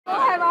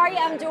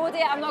am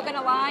Jodie, I'm not going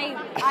to lie.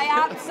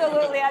 I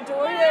absolutely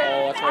adore you.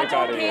 Oh, that's very I don't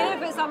kind of care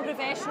you. if it's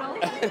unprofessional,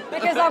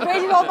 because I've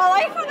waited all my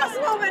life for this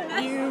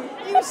moment.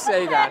 You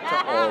say that to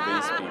all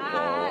these people.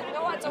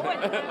 No, I don't.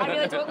 I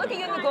really don't. Look at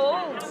you in the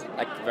gold.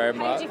 Thank you very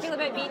How much. do you feel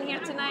about being here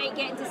tonight,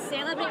 getting to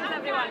celebrate with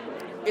everyone?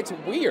 It's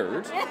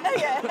weird,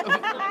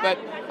 but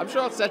I'm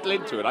sure I'll settle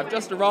into it. I've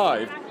just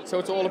arrived, so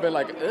it's all a bit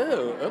like,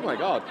 oh my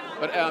God.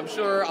 But I'm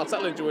sure I'll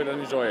settle into it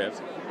and enjoy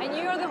it. And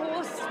you're the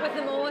host with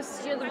the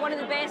most. You're one of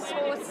the best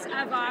hosts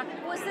ever.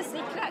 What's the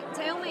secret?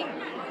 Tell me.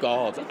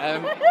 God.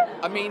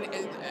 I mean,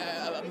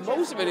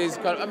 most of it is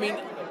kind of, I mean,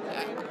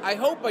 I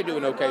hope I do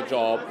an okay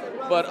job,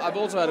 but I've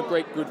also had a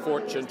great good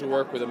fortune to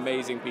work with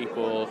amazing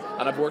people,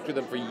 and I've worked with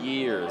them for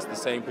years, the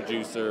same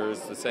producers,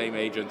 the same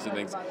agents and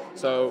things.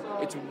 So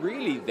it's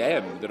really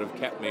them that have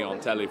kept me on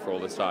telly for all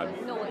this time.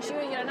 No, it's you.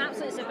 You're an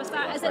absolute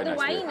superstar. Well, Is it the very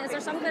nice wine? Is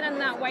there something in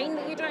that wine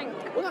that you drink?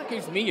 Well, that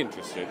keeps me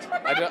interested.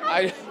 I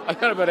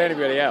don't know about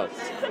anybody else.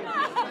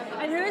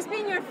 And who has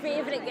been your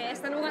favourite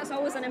guest? I know that's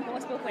always an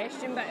impossible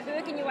question, but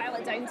who can you whittle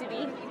it down to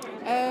be?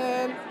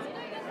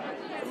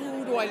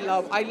 Who do I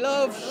love? I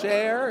love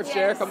Cher. If Yes.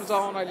 Cher comes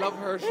on, I love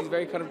her. She's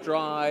very kind of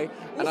dry.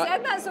 You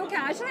said that so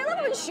casually. I love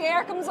it when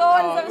Cher comes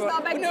on, so it's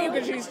not a big no, deal.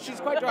 because she's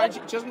quite dry. She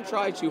doesn't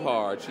try too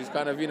hard. She's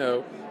kind of,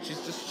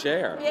 she's just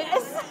Cher.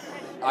 Yes.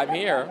 I'm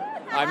here.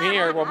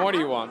 What more do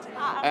you want?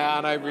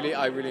 And I really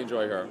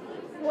enjoy her.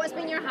 What's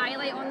been your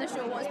highlight on the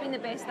show? What's been the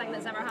best thing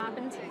that's ever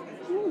happened?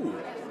 Ooh.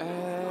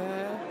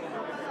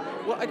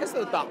 Well, I guess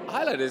the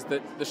highlight is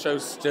that the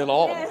show's still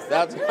on. Yes.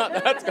 That's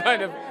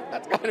kind of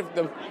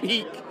the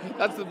peak.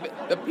 That's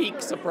the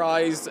peak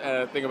surprise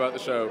thing about the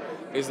show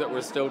is that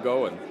we're still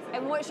going.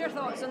 And what's your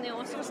thoughts on the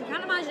Oscars? I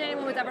can't imagine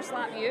anyone would ever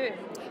slap you.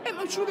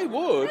 I'm sure they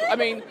would. I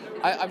mean,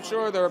 I'm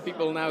sure there are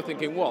people now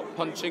thinking, what,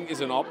 punching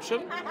is an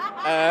option?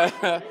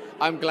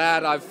 I'm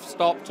glad I've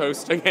stopped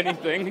toasting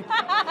anything.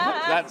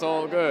 That's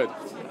all good.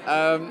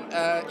 I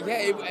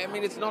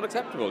mean, it's not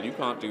acceptable. You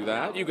can't do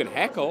that. You can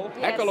heckle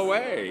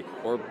away,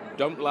 or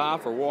don't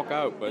laugh or walk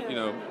out, but,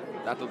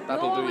 that'll do you. No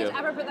one would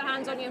ever put their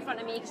hands on you in front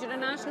of me because you're a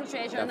national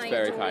treasure. That's and I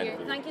very adore kind you. of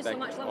you. Thank you so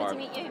much. Lovely to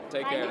meet you.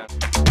 Take Bye. care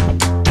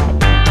now.